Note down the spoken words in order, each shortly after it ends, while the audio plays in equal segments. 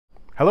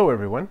Hello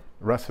everyone,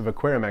 Russ of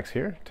AquariumX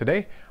here.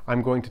 Today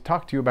I'm going to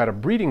talk to you about a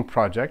breeding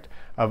project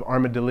of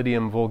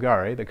Armadillidium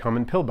vulgare, the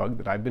common pillbug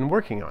that I've been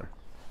working on.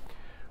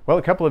 Well,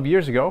 a couple of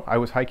years ago I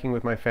was hiking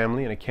with my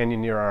family in a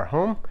canyon near our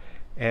home,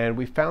 and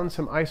we found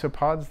some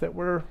isopods that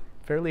were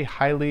fairly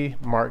highly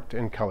marked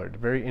and colored,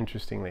 very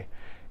interestingly.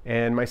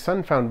 And my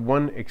son found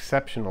one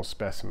exceptional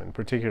specimen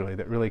particularly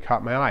that really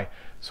caught my eye.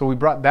 So we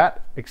brought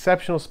that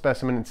exceptional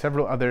specimen and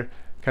several other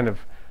kind of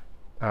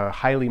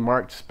highly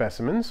marked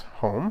specimens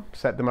home,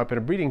 set them up in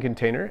a breeding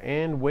container,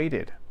 and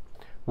waited.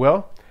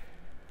 Well,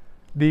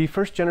 the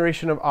first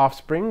generation of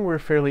offspring were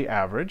fairly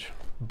average,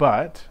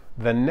 but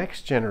the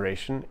next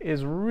generation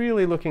is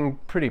really looking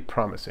pretty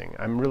promising.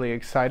 I'm really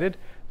excited.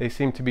 They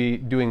seem to be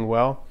doing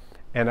well,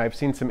 and I've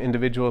seen some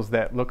individuals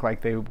that look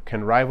like they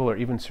can rival or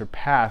even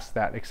surpass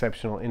that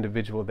exceptional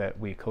individual that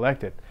we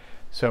collected.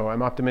 So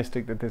I'm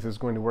optimistic that this is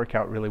going to work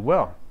out really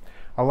well.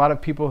 A lot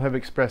of people have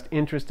expressed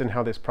interest in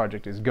how this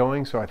project is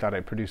going, so I thought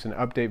I'd produce an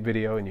update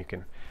video and you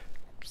can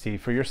see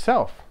for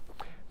yourself.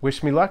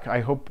 Wish me luck.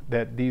 I hope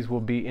that these will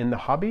be in the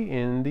hobby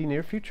in the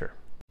near future.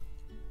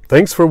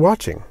 Thanks for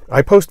watching.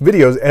 I post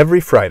videos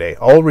every Friday,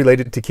 all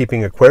related to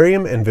keeping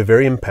aquarium and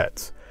vivarium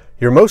pets.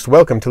 You're most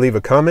welcome to leave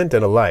a comment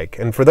and a like,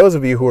 and for those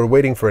of you who are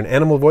waiting for an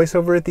animal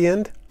voiceover at the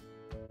end,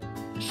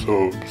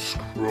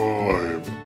 subscribe.